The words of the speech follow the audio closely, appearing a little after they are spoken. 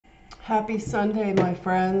Happy Sunday, my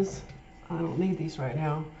friends. I don't need these right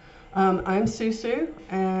now. I'm Susu,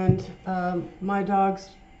 and my dogs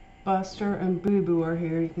Buster and Boo Boo are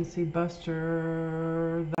here. You can see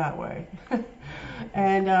Buster that way.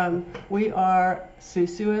 And we are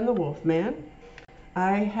Susu and the Wolfman.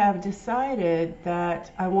 I have decided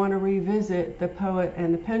that I want to revisit The Poet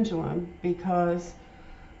and the Pendulum because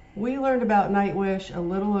we learned about Nightwish a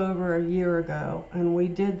little over a year ago, and we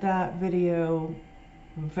did that video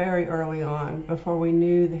very early on, before we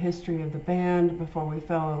knew the history of the band, before we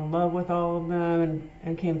fell in love with all of them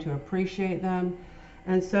and came to appreciate them.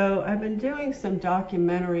 And so I've been doing some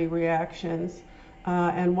documentary reactions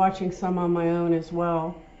and watching some on my own as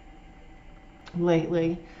well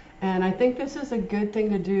lately. And I think this is a good thing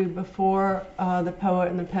to do before The Poet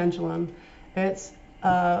and the Pendulum. It's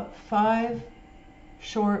 5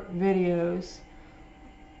 short videos,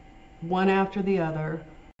 one after the other,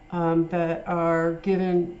 that are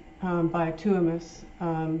given by Tuomas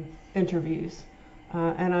interviews.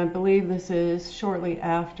 And I believe this is shortly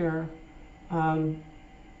after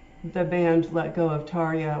the band let go of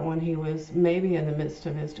Tarja, when he was maybe in the midst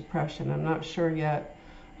of his depression. I'm not sure yet.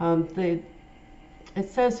 It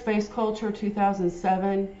says Face Culture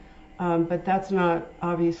 2007, but that's not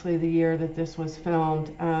obviously the year that this was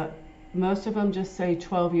filmed. Most of them just say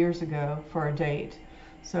 12 years ago for a date.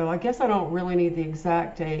 So I guess I don't really need the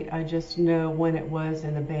exact date. I just know when it was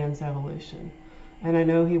in the band's evolution. And I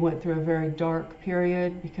know he went through a very dark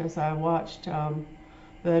period because I watched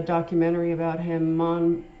the documentary about him,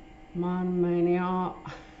 Mon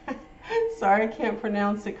sorry, I can't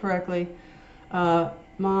pronounce it correctly.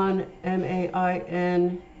 Mon,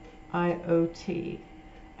 M-A-I-N-I-O-T.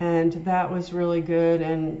 And that was really good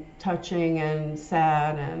and touching and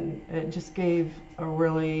sad, and it just gave a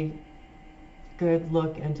really good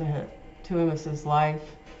look into Tuomas's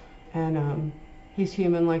life. And he's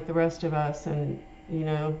human like the rest of us, and you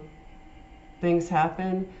know, things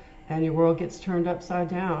happen and your world gets turned upside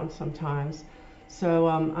down sometimes. So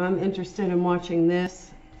I'm interested in watching this,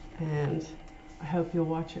 and I hope you'll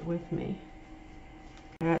watch it with me.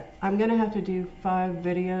 I'm gonna have to do 5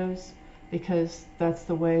 videos because that's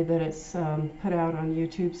the way that it's put out on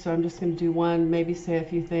YouTube. So I'm just gonna do one, maybe say a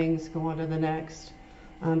few things, go on to the next,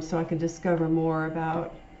 so I can discover more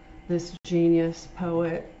about this genius,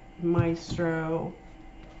 poet, maestro,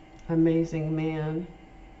 amazing man.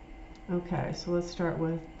 Okay, so let's start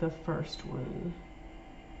with the first one.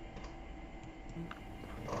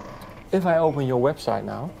 If I open your website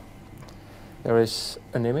now, there is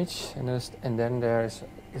an image, and then there is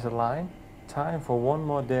a line, time for one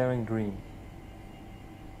more daring dream.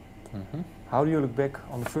 Mm-hmm. How do you look back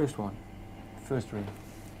on the first dream?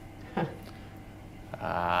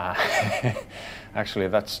 Actually,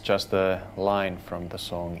 that's just a line from the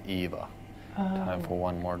song Eva. Oh. Time for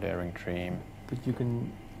one more daring dream. But you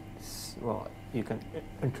can, you can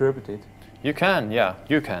interpret it. You can, yeah,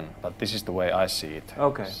 you can, but this is the way I see it.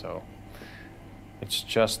 Okay. So it's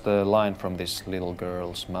just a line from this little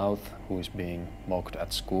girl's mouth who is being mocked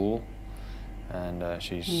at school, and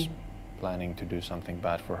she's planning to do something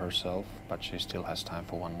bad for herself, but she still has time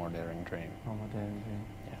for one more daring dream. One more daring dream.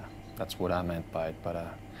 Yeah, that's what I meant by it, but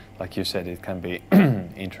like you said, it can be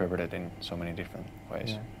interpreted in so many different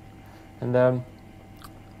ways. Yeah. And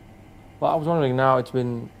well, I was wondering, now it's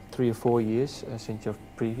been 3 or 4 years since your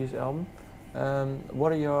previous album.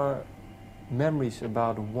 What are your memories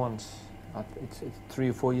about once? It's 3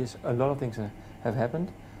 or 4 years, a lot of things have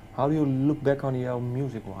happened. How do you look back on the album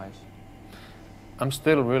music-wise? I'm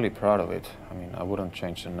still really proud of it. I mean, I wouldn't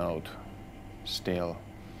change a note still.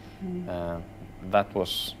 That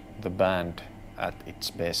was the band at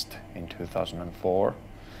its best in 2004.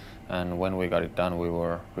 And when we got it done, we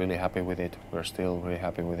were really happy with it. We're still really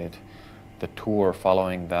happy with it. The tour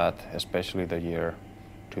following that, especially the year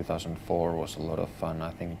 2004, was a lot of fun.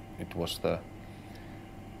 I think it was the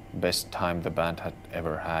best time the band had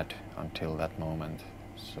ever had until that moment.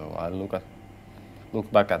 So I look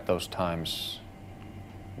back at those times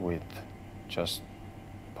with just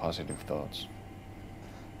positive thoughts.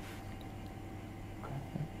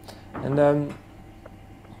 Okay. And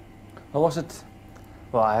how was it?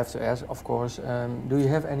 Well, I have to ask, of course, do you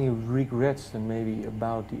have any regrets maybe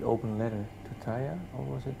about the open letter to Tarja, or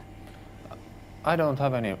was it? I don't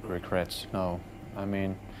have any regrets, no. I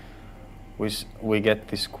mean, we get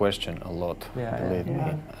this question a lot, believe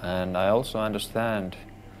me. And I also understand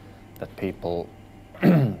that people,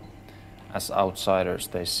 as outsiders,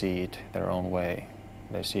 they see it their own way.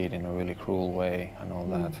 They see it in a really cruel way and all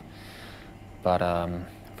that. But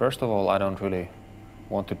first of all, I don't really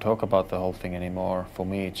want to talk about the whole thing anymore. For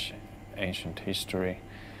me, it's ancient history,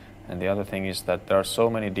 And the other thing is that there are so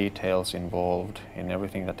many details involved in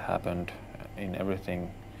everything that happened, in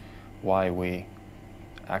everything why we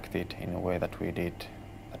acted in a way that we did,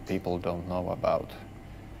 that people don't know about.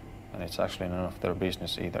 And it's actually none of their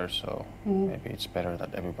business either, so maybe it's better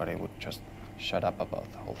that everybody would just shut up about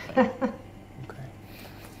the whole thing. Okay.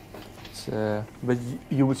 It's, but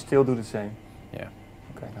you would still do the same? Yeah.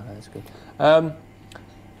 Okay, no, that's good.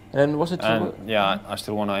 And was it... And yeah, I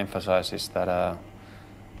still want to emphasize is that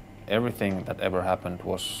everything that ever happened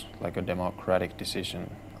was like a democratic decision.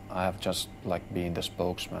 I have just like been the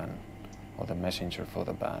spokesman or the messenger for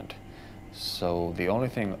the band. So the only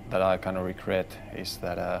thing that I kind of regret is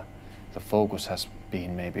that the focus has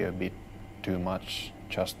been maybe a bit too much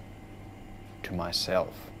just to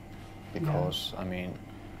myself, because I mean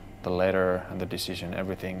the letter and the decision,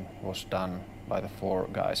 everything was done by the 4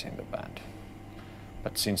 guys in the band.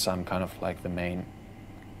 But since I'm kind of like the main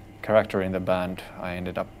character in the band, I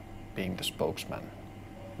ended up being the spokesman.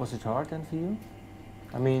 Was it hard then for you?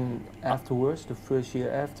 I mean, afterwards, the first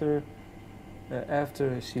year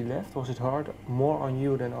after she left, was it hard more on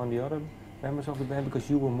you than on the other members of the band because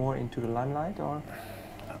you were more into the limelight, or?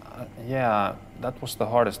 Yeah, that was the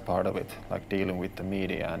hardest part of it, like dealing with the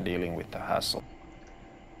media and dealing with the hassle.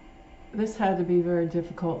 This had to be very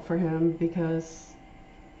difficult for him because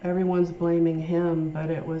everyone's blaming him, but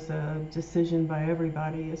it was a decision by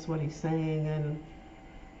everybody, is what he's saying,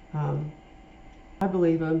 and I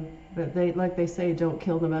believe him. But like they say, don't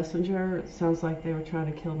kill the messenger. It sounds like they were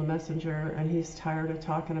trying to kill the messenger, and he's tired of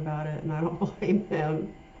talking about it, and I don't blame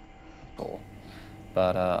him.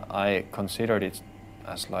 But I considered it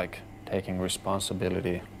as like taking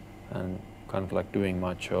responsibility and kind of like doing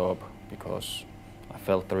my job, because I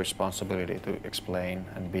felt the responsibility to explain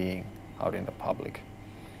and being out in the public.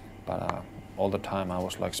 But all the time I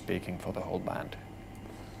was like speaking for the whole band.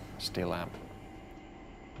 Still am.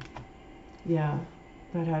 Yeah,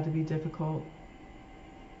 that had to be difficult.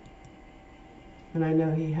 And I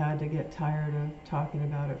know he had to get tired of talking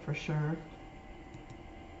about it for sure.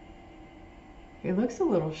 He looks a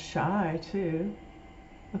little shy too.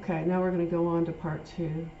 Okay, now we're going to go on to part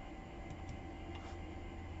 2.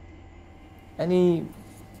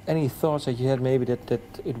 Any thoughts that you had maybe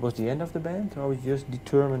that it was the end of the band, or were you just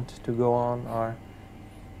determined to go on, or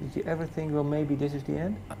did you ever think, well, maybe this is the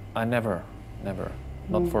end? I never,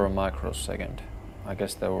 not for a microsecond. I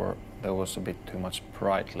guess there was a bit too much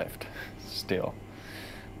pride left still,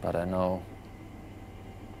 but I know.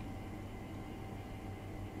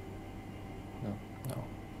 No.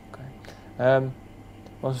 Okay.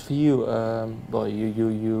 Was for you? Well,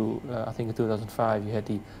 you I think in 2005 you had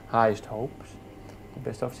the highest hopes, the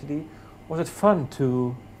best of CD. Was it fun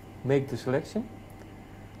to make the selection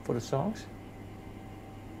for the songs?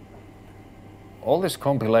 All this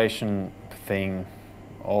compilation thing,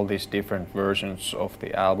 all these different versions of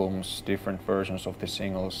the albums, different versions of the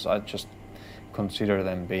singles, I just consider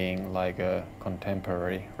them being like a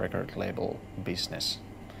contemporary record label business.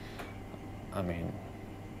 I mean,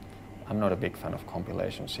 I'm not a big fan of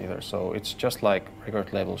compilations either, so it's just like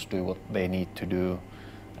record labels do what they need to do,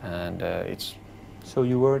 and it's... So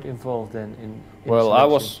you weren't involved then in Well, selection? I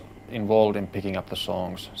was involved in picking up the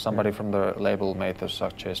songs. Somebody from the label made the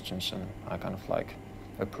suggestions and I kind of like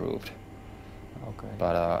approved. Okay.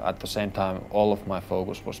 But at the same time, all of my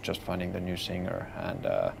focus was just finding the new singer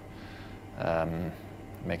and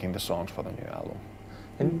making the songs for the new album.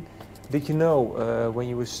 And did you know when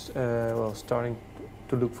you was well starting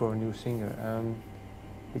to look for a new singer?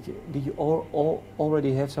 Did you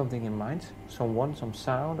already have something in mind? Some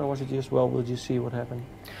sound, or was it just, well, we'll just see what happened?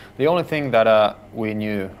 The only thing that we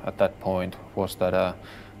knew at that point was that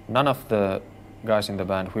none of the guys in the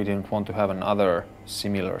band, we didn't want to have another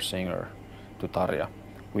similar singer to Tarja.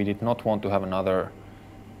 We did not want to have another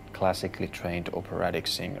classically trained operatic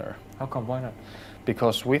singer. How come? Why not?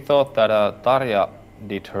 Because we thought that Tarja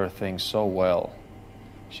did her thing so well.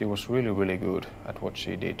 She was really, really good at what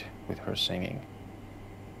she did with her singing,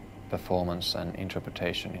 performance and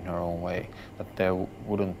interpretation in her own way, that there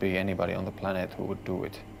wouldn't be anybody on the planet who would do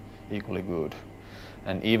it equally good.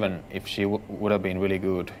 And even if she would have been really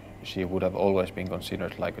good, she would have always been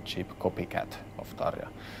considered like a cheap copycat of Tarja.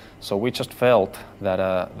 So we just felt that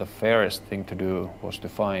the fairest thing to do was to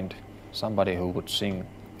find somebody who would sing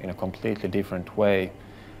in a completely different way,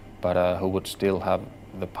 but who would still have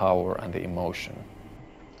the power and the emotion.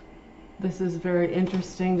 This is very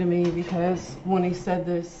interesting to me because when he said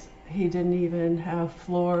this, he didn't even have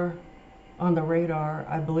Floor on the radar,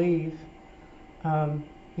 I believe,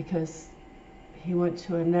 because he went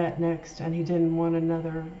to Annette next and he didn't want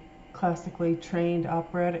another classically trained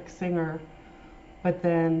operatic singer. But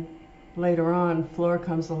then later on, Flora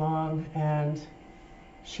comes along and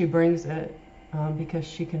she brings it because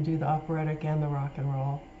she can do the operatic and the rock and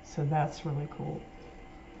roll. So that's really cool.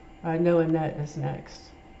 I know Annette is next.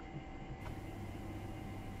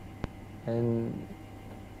 And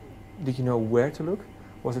did you know where to look?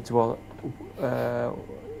 Was it, well,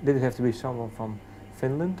 did it have to be someone from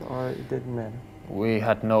Finland, or it didn't matter? We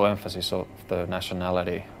had no emphasis of the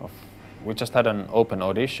nationality. We just had an open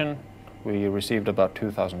audition. We received about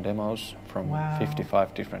 2,000 demos from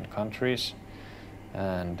 55 different countries.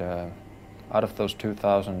 And out of those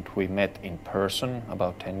 2,000, we met in person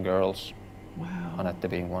about 10 girls. Wow. Annette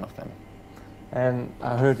being one of them. And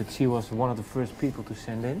I heard that she was one of the first people to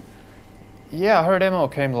send in. Yeah, her demo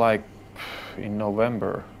came like in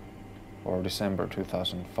November or December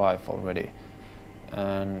 2005 already.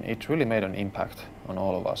 And it really made an impact on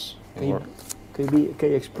all of us. Can you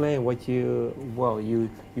explain what you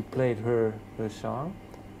played her song?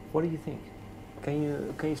 What do you think? Can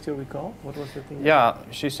you still recall? What was the thing? Yeah,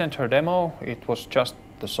 she sent her demo. It was just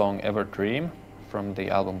the song Ever Dream from the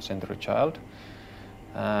album Century Child.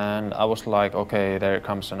 And I was like, okay, there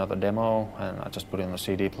comes another demo, and I just put it in the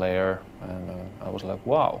CD player, and I was like,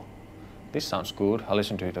 wow, this sounds good. I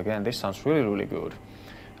listened to it again. This sounds really, really good.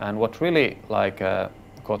 And what really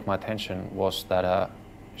caught my attention was that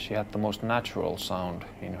she had the most natural sound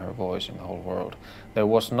in her voice in the whole world. There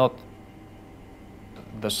was not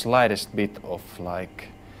the slightest bit of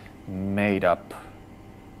made up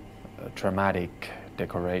dramatic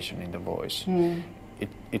decoration in the voice. Mm.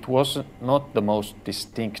 It was not the most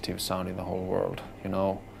distinctive sound in the whole world, you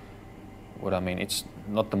know what I mean? It's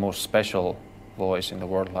not the most special voice in the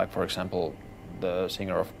world, like for example the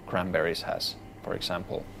singer of Cranberries has, for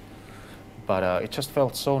example. But it just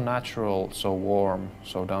felt so natural, so warm,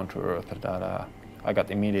 so down to earth that I got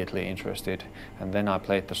immediately interested. And then I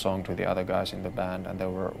played the song to the other guys in the band, and they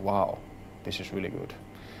were, wow, this is really good.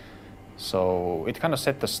 So it kind of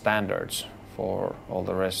set the standards for all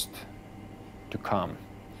the rest to come.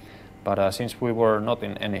 But since we were not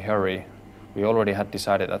in any hurry, we already had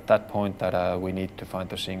decided at that point that we need to find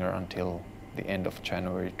the singer until the end of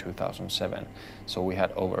January 2007. So we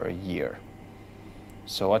had over a year.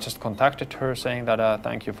 So I just contacted her saying that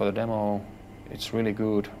thank you for the demo, it's really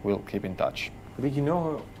good, we'll keep in touch. Did you know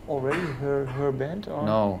her already, her band? Or?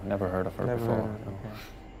 No, never heard of her Never before. heard of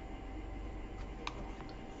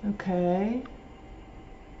her. Okay.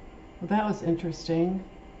 Well, that was interesting.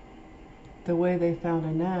 The way they found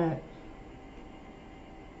Annette.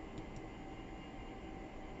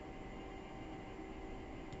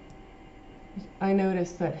 I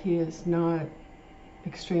noticed that he is not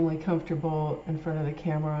extremely comfortable in front of the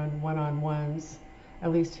camera on one-on-ones.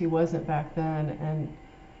 At least he wasn't back then, and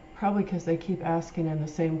probably because they keep asking him the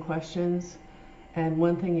same questions. And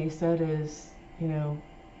one thing he said is, you know,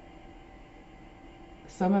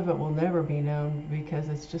 some of it will never be known because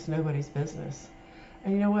it's just nobody's business.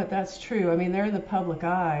 And you know what, that's true. I mean, they're in the public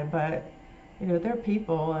eye, but you know, they're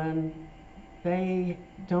people, and they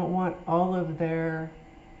don't want all of their,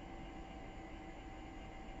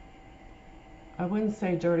 I wouldn't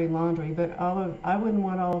say dirty laundry, but I wouldn't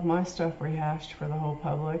want all of my stuff rehashed for the whole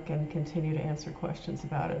public and continue to answer questions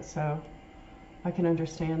about it. So I can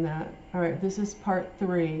understand that. All right, this is part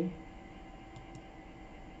 3.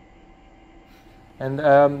 And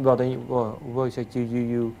well, then you said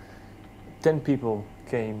you 10 people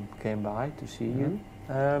came by to see you.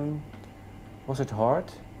 Was it hard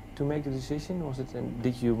to make the decision? Was it? And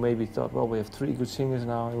did you maybe thought, well, we have 3 good singers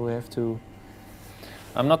now, and we have to?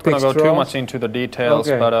 I'm not going to go too much into the details,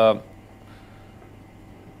 okay. But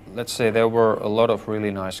let's say there were a lot of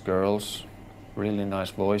really nice girls, really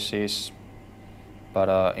nice voices,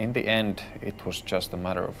 but in the end it was just a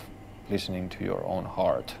matter of listening to your own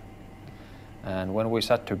heart. And when we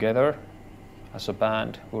sat together as a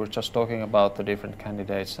band, we were just talking about the different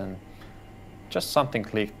candidates, and just something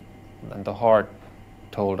clicked, and the heart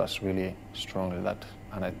told us really strongly that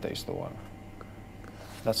Annette is the one.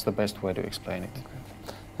 That's the best way to explain it. Okay.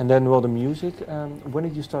 And then, well, the music, when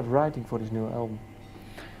did you start writing for this new album?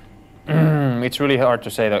 It's really hard to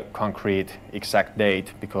say the concrete exact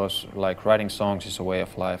date, because like writing songs is a way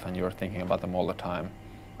of life and you're thinking about them all the time.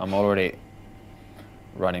 I'm already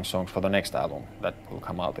writing songs for the next album that will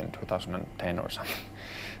come out in 2010 or something.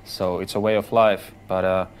 So it's a way of life,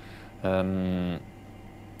 but the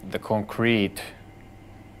concrete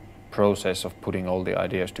process of putting all the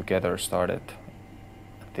ideas together started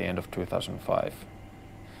at the end of 2005.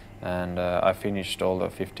 And I finished all the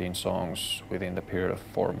 15 songs within the period of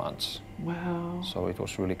 4 months. Wow. So it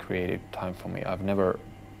was really creative time for me. I've never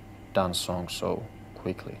done songs so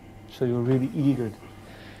quickly. So you were really eager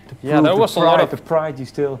to yeah, there was a lot of the pride you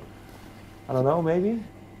still I don't know, maybe?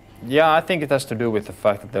 Yeah, I think it has to do with the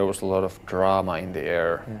fact that there was a lot of drama in the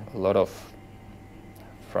air, a lot of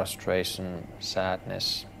frustration,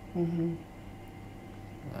 sadness, and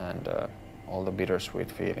all the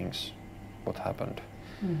bittersweet feelings, what happened.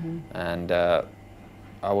 And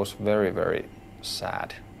I was very, very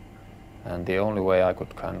sad. And the only way I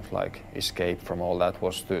could kind of like escape from all that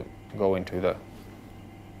was to go into the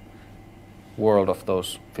world of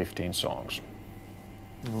those 15 songs.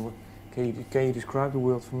 Can you describe the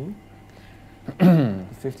world for me? The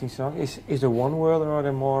 15 songs. Is there one world or are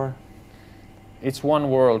there more? It's one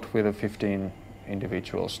world with the 15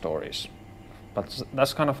 individual stories. But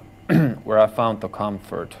that's kind of where I found the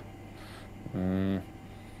comfort.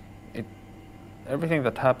 Everything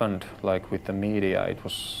that happened, like with the media, it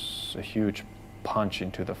was a huge punch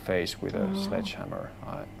into the face with a sledgehammer.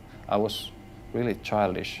 I was really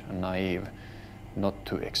childish and naive not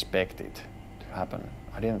to expect it to happen.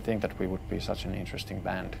 I didn't think that we would be such an interesting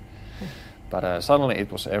band. But suddenly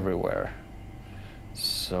it was everywhere.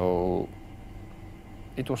 So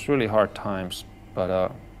it was really hard times,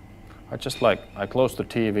 but I closed the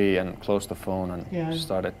TV and closed the phone and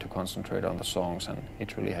started to concentrate on the songs, and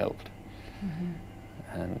it really helped.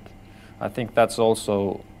 And I think that's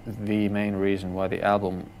also the main reason why the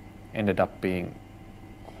album ended up being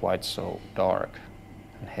quite so dark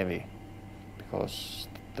and heavy, because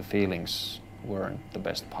the feelings weren't the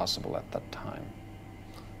best possible at that time.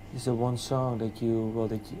 Is there one song that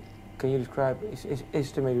can you describe,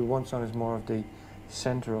 is there maybe one song is more of the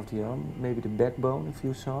center of the album, maybe the backbone, a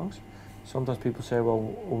few songs? Sometimes people say, well,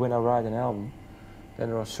 when I write an album, then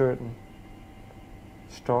there are certain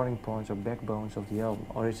starting points or backbones of the album,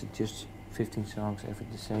 or is it just 15 songs, every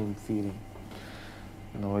the same feeling?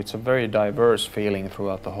 No, it's a very diverse feeling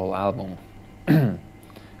throughout the whole album.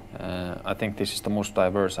 I think this is the most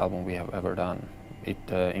diverse album we have ever done.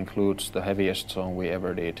 It includes the heaviest song we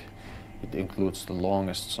ever did. It includes the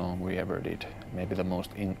longest song we ever did, maybe the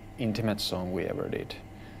most intimate song we ever did.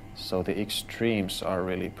 So the extremes are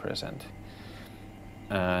really present.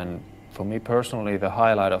 And for me personally, the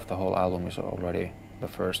highlight of the whole album is already the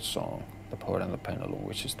first song, The Poet and the Pendulum,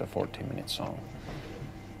 which is the 14-minute song.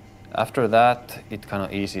 After that, it kind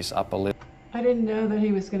of eases up a little. I didn't know that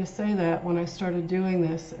he was going to say that when I started doing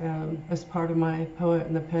this as part of my Poet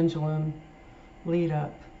and the Pendulum lead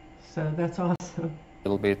up. So that's awesome. A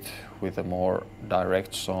little bit with the more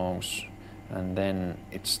direct songs, and then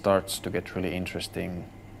it starts to get really interesting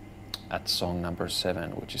at song number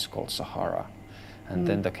 7, which is called Sahara. And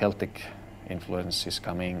then the Celtic influence is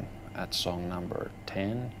coming at song number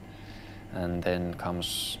 10, and then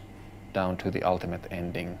comes down to the ultimate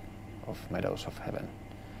ending of Meadows of Heaven.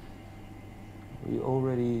 We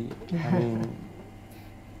already, I mean,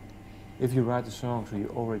 if you write the songs,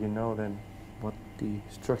 you already know then what the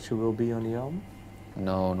structure will be on the album?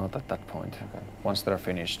 No, not at that point. Okay. Once they're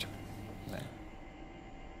finished. Then.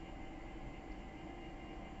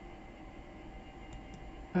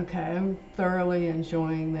 Okay, I'm thoroughly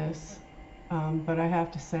enjoying this, but I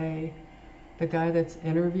have to say, the guy that's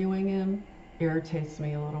interviewing him irritates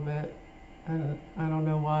me a little bit, and I don't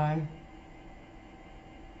know why.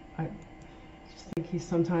 I just think he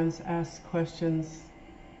sometimes asks questions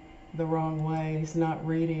the wrong way. He's not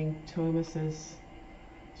reading Tuomas's,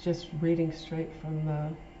 he's just reading straight from the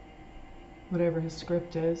whatever his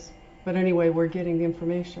script is. But anyway, we're getting the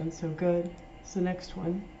information, so good. It's the next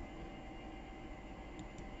one.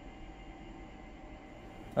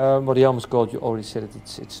 Well, the album is called, you already said it,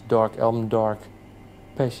 it's dark album, dark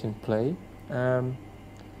passion play. When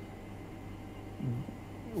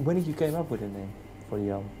did you came up with a name for the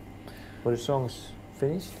album? Were the songs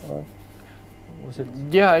finished, or was it?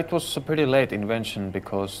 Yeah, it was a pretty late invention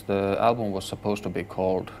because the album was supposed to be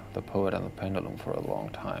called The Poet and the Pendulum for a long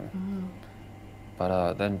time.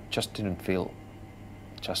 But then just didn't feel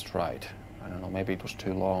just right. I don't know, maybe it was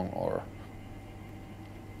too long, or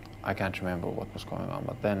I can't remember what was going on,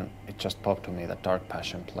 but then it just popped to me that dark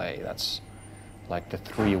passion play, that's like the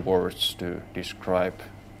 3 words to describe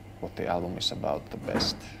what the album is about the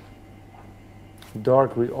best.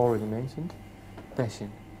 Dark we already mentioned.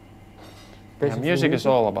 Passion. Yeah, music is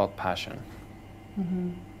all about passion.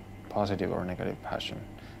 Mm-hmm. Positive or negative passion.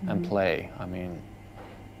 And play, I mean,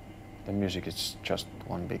 the music is just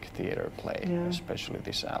one big theater play, especially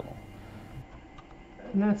this album.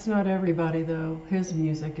 And that's not everybody, though. His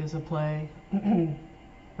music is a play,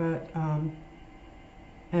 but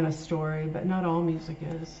and a story, but not all music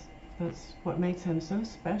is. That's what makes him so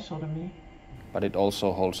special to me. But it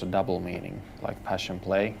also holds a double meaning, like passion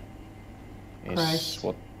play is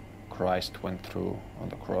what Christ went through on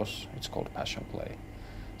the cross. It's called passion play.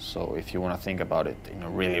 So if you want to think about it in a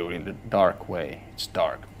really, really dark way, it's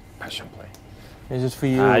dark passion play. Is it for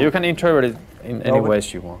you? You can interpret it in any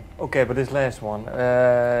ways you want. Okay, but this last one,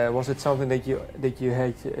 was it something that you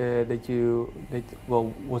had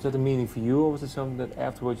well, was that a meaning for you, or was it something that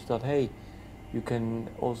afterwards you thought, hey, you can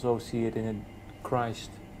also see it in a Christ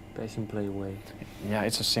passion play way? Yeah,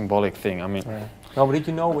 it's a symbolic thing. I mean, no, but did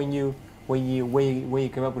you know when you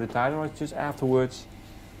came up with the title, or it's just afterwards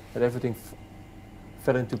that everything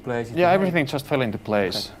fell into place? Yeah, everything just fell into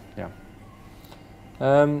place. Okay.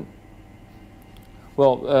 Yeah.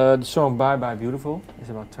 Well, the song "Bye Bye Beautiful" is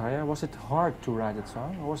about Taya. Was it hard to write that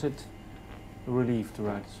song, or was it a relief to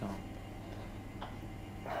write the song?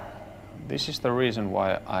 This is the reason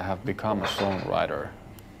why I have become a songwriter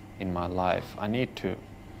in my life. I need to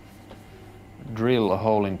drill a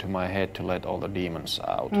hole into my head to let all the demons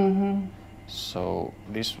out. Mm-hmm. So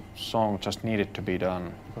this song just needed to be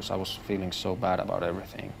done because I was feeling so bad about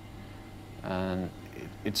everything. And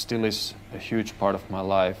it still is a huge part of my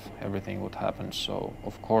life, everything what happened. So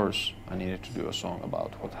of course I needed to do a song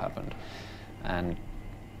about what happened. And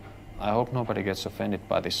I hope nobody gets offended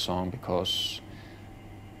by this song, because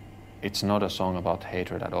it's not a song about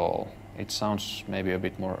hatred at all. It sounds maybe a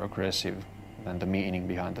bit more aggressive than the meaning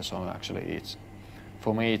behind the song actually is.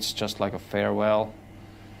 For me, it's just like a farewell.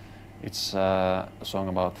 It's a song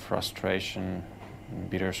about frustration,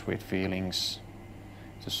 bittersweet feelings.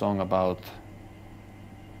 It's a song about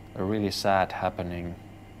a really sad happening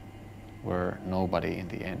where nobody in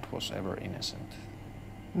the end was ever innocent.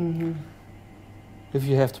 Mm-hmm. If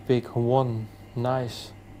you have to pick one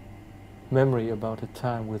nice memory about the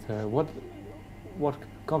time with her, what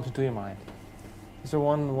comes into your mind? Is there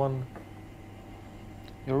one?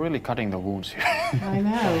 You're really cutting the wounds here. I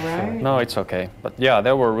know, right? No, it's okay. But yeah,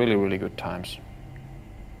 there were really, really good times.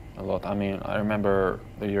 A lot. I mean, I remember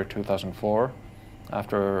the year 2004,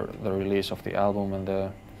 after the release of the album, and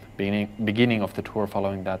the beginning of the tour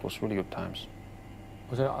following that was really good times.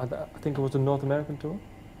 Was it, I think it was the North American tour?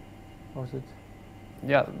 Or was it?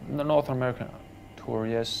 Yeah, the North American tour,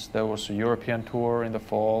 yes. There was a European tour in the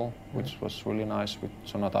fall, which was really nice, with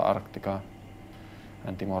Sonata Arctica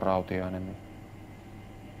and Timo Rautiainen.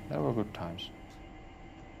 There were good times.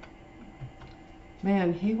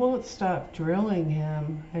 Man, he won't stop drilling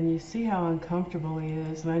him, and you see how uncomfortable he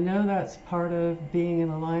is. And I know that's part of being in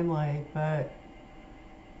the limelight, but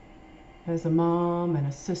as a mom and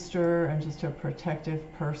a sister and just a protective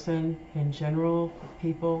person in general for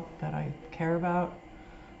people that I care about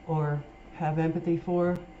or have empathy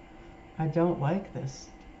for, I don't like this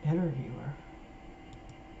interviewer.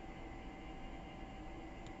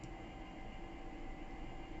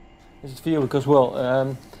 Is it for you? Because,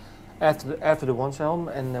 well, after the Once album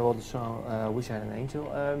and well, the song Wish I Had an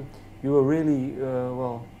Angel, you were really,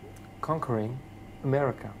 well, conquering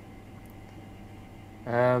America.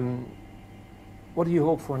 What do you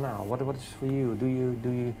hope for now? What is for you? Do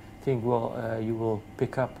you think, well, you will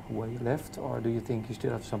pick up where you left, or do you think you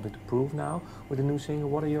still have something to prove now with the new single?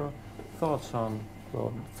 What are your thoughts on,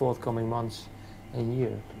 well, forthcoming months and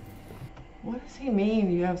year? What does he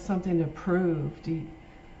mean, you have something to prove?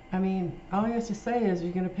 I mean, all he has to say is,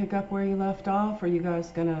 you're going to pick up where you left off, or you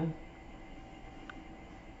guys going to,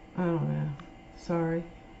 I don't know. Sorry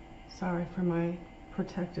for my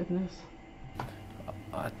protectiveness.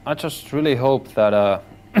 I just really hope that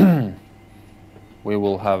we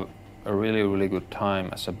will have a really, really good time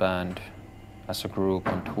as a band, as a group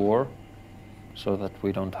on tour, so that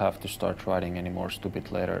we don't have to start writing any more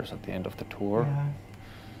stupid letters at the end of the tour.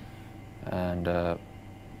 Yeah. And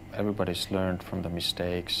everybody's learned from the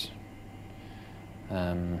mistakes.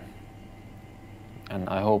 And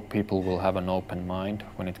I hope people will have an open mind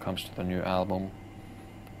when it comes to the new album,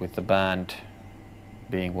 with the band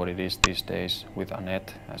being what it is these days, with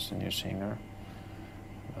Annette as the new singer.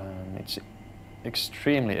 It's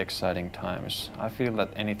extremely exciting times. I feel that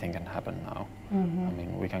anything can happen now. Mm-hmm. I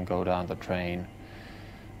mean, we can go down the train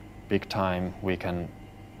big time, we can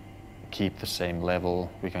keep the same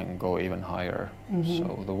level, we can go even higher. Mm-hmm.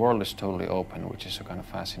 So the world is totally open, which is a kind of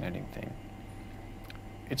fascinating thing.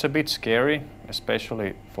 It's a bit scary,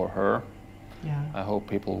 especially for her. Yeah. I hope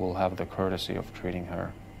people will have the courtesy of treating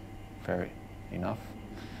her fair enough.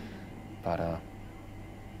 But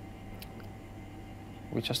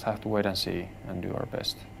we just have to wait and see and do our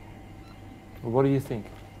best. What do you think?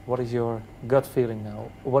 What is your gut feeling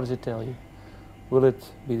now? What does it tell you? Will it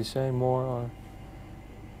be the same, more, or?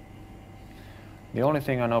 The only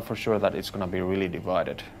thing I know for sure that it's going to be really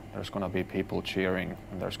divided. There's going to be people cheering,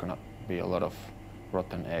 and there's going to be a lot of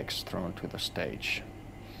rotten eggs thrown to the stage.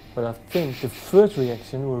 But I think the first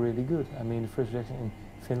reaction were really good. I mean, the first reaction in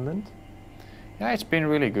Finland. Yeah, it's been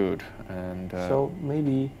really good, and So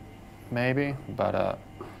maybe maybe, but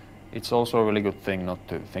it's also a really good thing not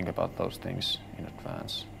to think about those things in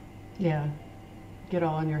advance. Yeah, get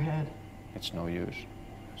all in your head. It's no use.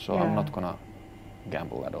 So Yeah. I'm not gonna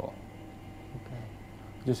gamble at all. okay.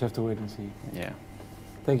 Just have to wait and see. Yeah,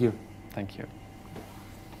 Thank you. thank you.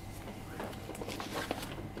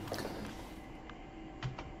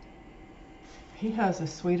 He has the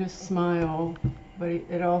sweetest smile, but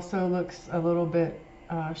it also looks a little bit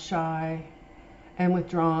shy and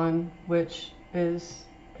withdrawn, which is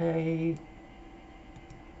a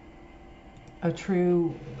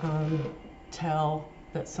true tell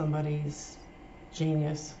that somebody's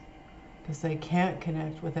genius, because they can't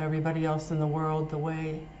connect with everybody else in the world the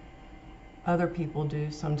way other people do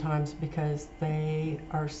sometimes, because they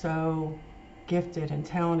are so gifted and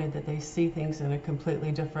talented that they see things in a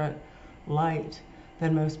completely different light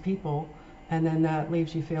than most people, and then that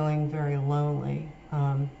leaves you feeling very lonely,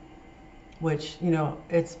 which, you know,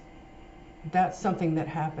 that's something that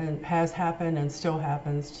has happened and still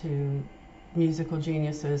happens to musical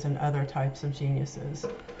geniuses and other types of geniuses.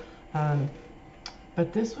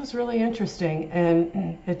 But this was really interesting,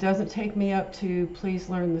 and it doesn't take me up to please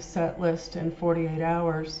learn the set list in 48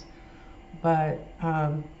 hours, but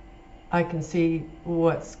I can see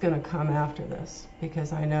what's going to come after this,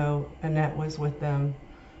 because I know Annette was with them,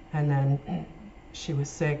 and then she was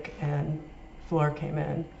sick and Fleur came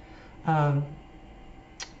in.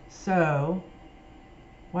 So,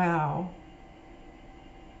 wow.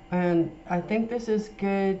 And I think this is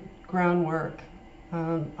good groundwork.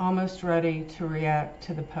 Almost ready to react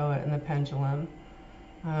to The Poet and the Pendulum.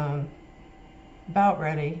 About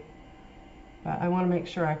ready. But I want to make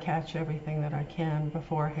sure I catch everything that I can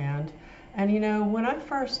beforehand. And you know, when I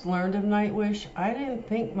first learned of Nightwish, I didn't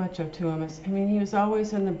think much of Tuomas. I mean, he was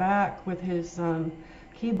always in the back with his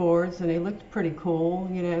keyboards, and he looked pretty cool,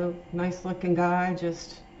 you know, nice looking guy,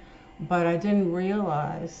 but I didn't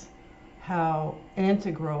realize how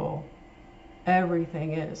integral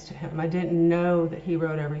everything is to him. I didn't know that he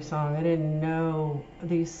wrote every song. I didn't know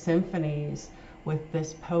these symphonies with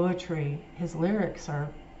this poetry. His lyrics are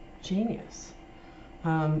genius.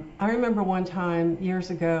 I remember one time years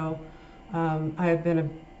ago, I had been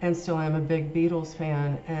and still am a big Beatles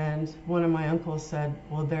fan, and one of my uncles said,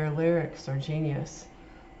 well, their lyrics are genius.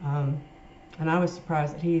 And I was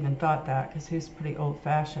surprised that he even thought that, because he was pretty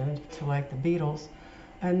old-fashioned to like the Beatles.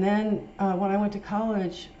 And then when I went to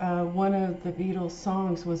college, one of the Beatles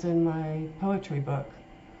songs was in my poetry book.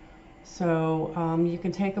 So you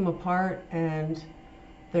can take them apart and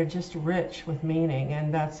they're just rich with meaning,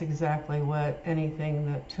 and that's exactly what anything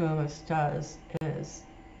that Tuomas does is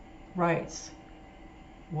writes,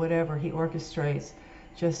 whatever he orchestrates,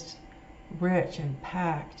 just rich and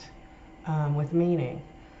packed with meaning.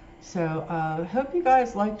 So I hope you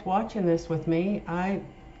guys liked watching this with me. I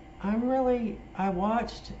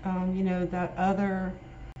watched, you know, that other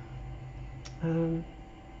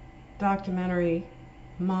documentary,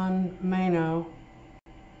 Mon Mano,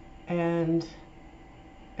 and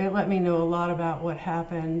it let me know a lot about what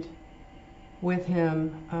happened with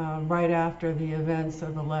him right after the events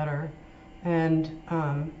of the letter, and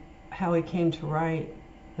how he came to write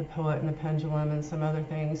The Poet and the Pendulum and some other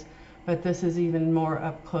things. But this is even more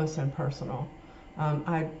up close and personal.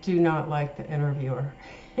 I do not like the interviewer.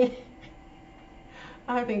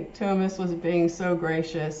 I think Tuomas was being so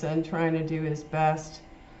gracious and trying to do his best,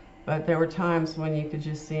 but there were times when you could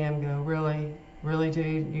just see him go, really, really,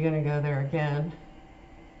 dude, you're gonna go there again?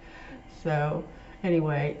 So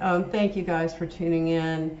anyway, thank you guys for tuning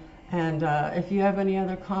in, and if you have any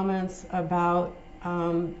other comments about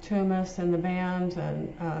Tuomas and the band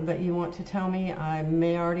and that you want to tell me, I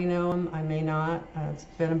may already know him, I may not. It's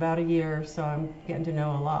been about a year, so I'm getting to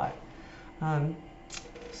know a lot.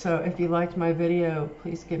 So if you liked my video,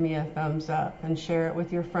 please give me a thumbs up and share it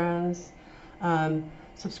with your friends.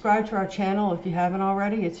 Subscribe to our channel if you haven't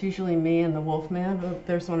already. It's usually me and the Wolfman. Oh,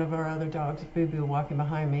 there's one of our other dogs, Boo Boo, walking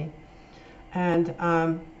behind me. And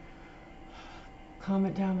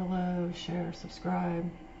comment down below, share, subscribe.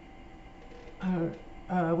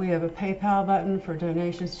 We have a PayPal button for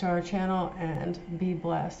donations to our channel, and be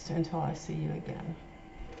blessed until I see you again.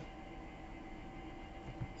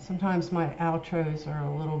 Sometimes my outros are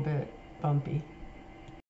a little bit bumpy.